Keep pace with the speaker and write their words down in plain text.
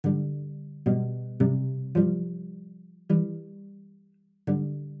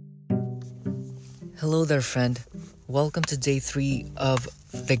Hello there, friend. Welcome to day 3 of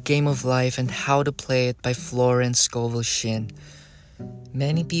The Game of Life and How to Play It by Florence Scovel Shinn.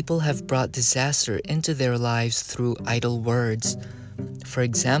 Many people have brought disaster into their lives through idle words. For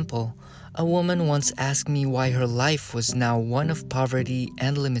example, a woman once asked me why her life was now one of poverty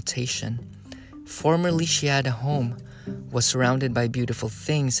and limitation. Formerly, she had a home, was surrounded by beautiful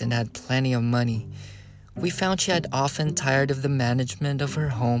things, and had plenty of money. We found she had often tired of the management of her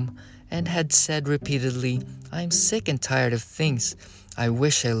home and had said repeatedly, "I'm sick and tired of things. I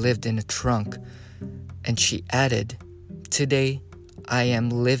wish I lived in a trunk." And she added, "Today, I am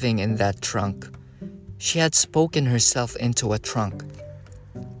living in that trunk." She had spoken herself into a trunk.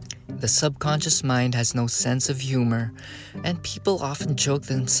 The subconscious mind has no sense of humor, and people often joke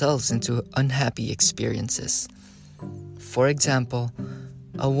themselves into unhappy experiences. For example,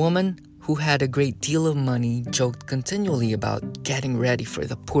 a woman who had a great deal of money joked continually about getting ready for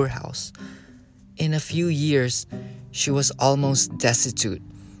the poorhouse. In a few years, she was almost destitute,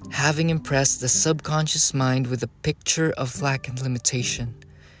 having impressed the subconscious mind with a picture of lack and limitation.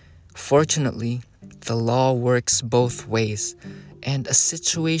 Fortunately, the law works both ways, and a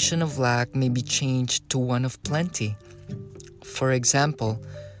situation of lack may be changed to one of plenty. For example,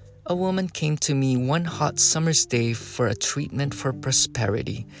 a woman came to me one hot summer's day for a treatment for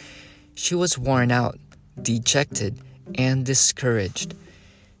prosperity. She was worn out, dejected, and discouraged.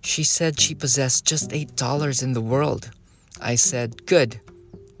 She said she possessed just $8 in the world. I said, "Good.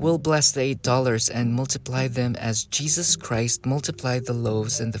 We'll bless the $8 and multiply them as Jesus Christ multiplied the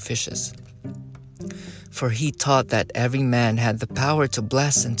loaves and the fishes." For he taught that every man had the power to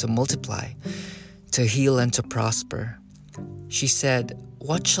bless and to multiply, to heal and to prosper. She said,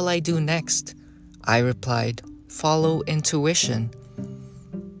 "What shall I do next?" I replied, "Follow intuition."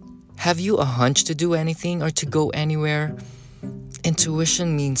 Have you a hunch to do anything or to go anywhere?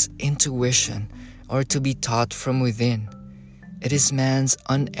 Intuition means intuition, or to be taught from within. It is man's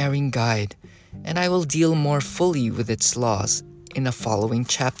unerring guide, and I will deal more fully with its laws in a following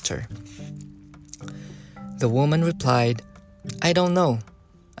chapter. The woman replied, "I don't know.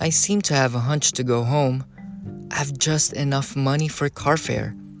 I seem to have a hunch to go home. I've just enough money for car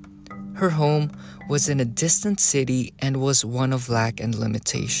fare." Her home was in a distant city and was one of lack and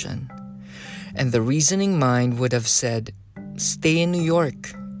limitation. And the reasoning mind would have said, "Stay in New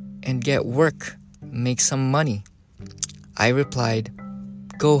York and get work, make some money." I replied,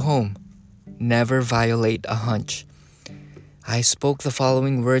 "Go home, never violate a hunch." I spoke the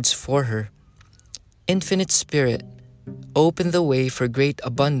following words for her. "Infinite Spirit, open the way for great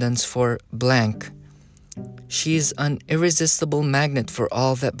abundance for blank." She is an irresistible magnet for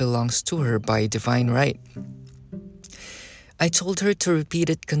all that belongs to her by divine right. I told her to repeat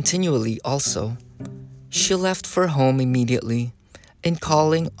it continually also. She left for home immediately. In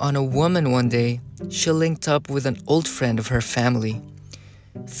calling on a woman one day, she linked up with an old friend of her family.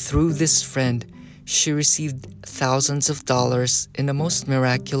 Through this friend, she received thousands of dollars in a most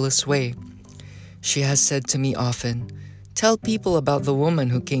miraculous way. She has said to me often, "Tell people about the woman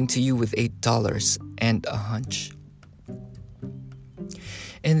who came to you with $8 and a hunch."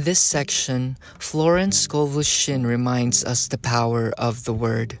 In this section, Florence Scovel Shinn reminds us the power of the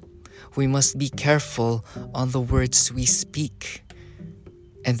word. We must be careful on the words we speak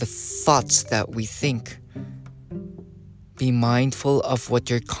and the thoughts that we think. Be mindful of what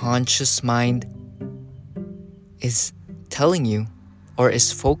your conscious mind is telling you or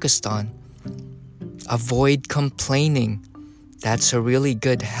is focused on. Avoid complaining. That's a really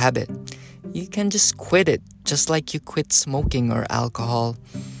good habit. You can just quit it, just like you quit smoking or alcohol.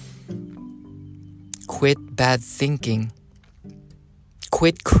 Quit bad thinking.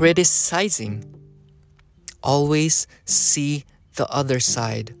 Quit criticizing. Always see the other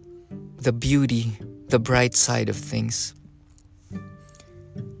side, the beauty, the bright side of things.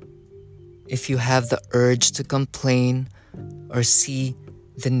 If you have the urge to complain or see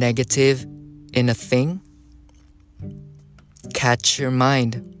the negative in a thing, catch your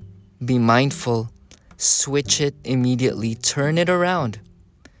mind. Be mindful. Switch it immediately. Turn it around.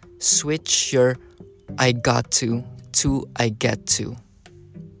 Switch your "I got to" "I get to."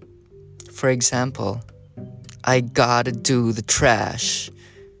 For example, "I gotta do the trash."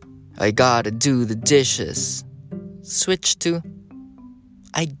 "I gotta do the dishes." Switch to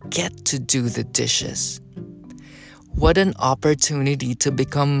 "I get to do the dishes." What an opportunity to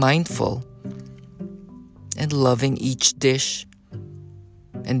become mindful and loving each dish,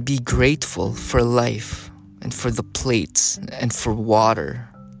 and be grateful for life and for the plates and for water.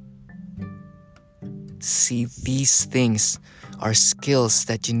 See, these things are skills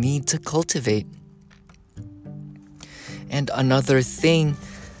that you need to cultivate. And another thing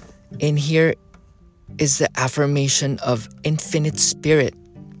in here is the affirmation of infinite spirit.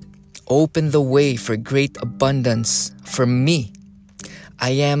 Open the way for great abundance for me.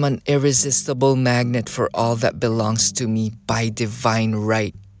 I am an irresistible magnet for all that belongs to me by divine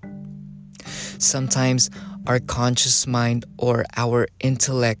right. Sometimes our conscious mind or our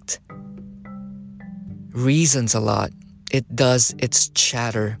intellect reasons a lot. It does its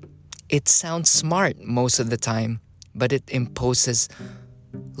chatter. It sounds smart most of the time, but it imposes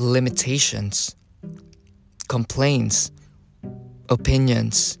limitations, complaints,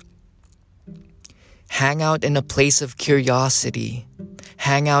 opinions. Hang out in a place of curiosity.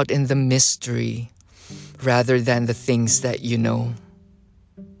 Hang out in the mystery rather than the things that you know.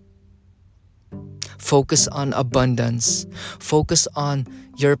 Focus on abundance. Focus on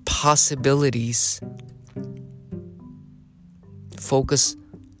your possibilities. Focus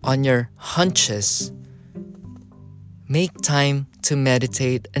on your hunches. Make time to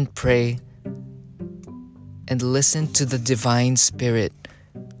meditate and pray and listen to the divine spirit.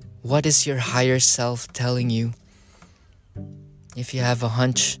 What is your higher self telling you? If you have a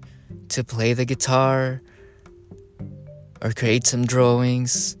hunch to play the guitar or create some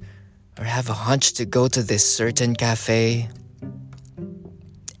drawings or have a hunch to go to this certain cafe,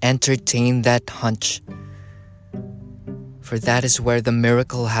 entertain that hunch. For that is where the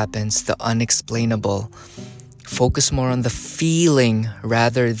miracle happens, the unexplainable. Focus more on the feeling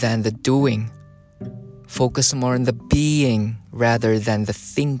rather than the doing. Focus more on the being rather than the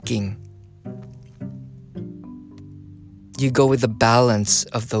thinking. You go with the balance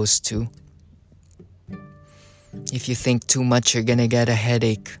of those two. If you think too much, you're gonna get a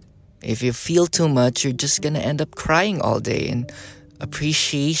headache. If you feel too much, you're just gonna end up crying all day in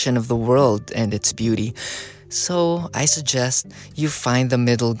appreciation of the world and its beauty. So I suggest you find the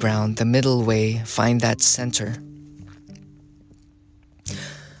middle ground, the middle way, find that center.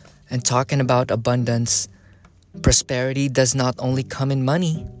 And talking about abundance, prosperity does not only come in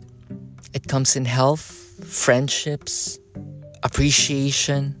money. It comes in health, friendships,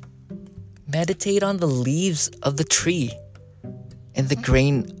 appreciation. Meditate on the leaves of the tree and the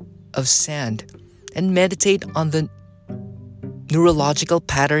grain of sand. And meditate on the neurological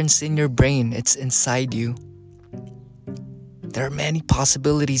patterns in your brain. It's inside you. There are many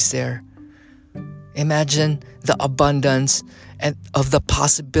possibilities there. Imagine the abundance and of the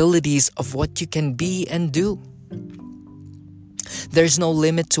possibilities of what you can be and do. There's no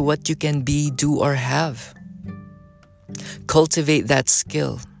limit to what you can be, do, or have. Cultivate that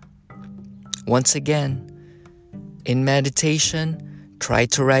skill. Once again, in meditation, try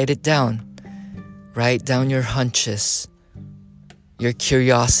to write it down. Write down your hunches, your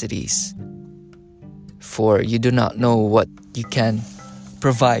curiosities, for you do not know what you can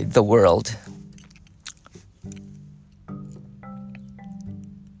provide the world.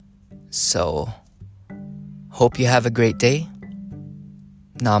 So, hope you have a great day.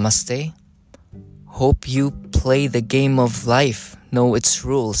 Namaste. Hope you play the game of life, know its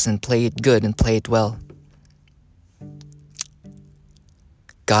rules, and play it good and play it well.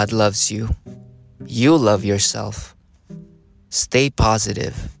 God loves you. You love yourself. Stay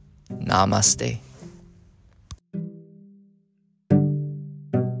positive. Namaste.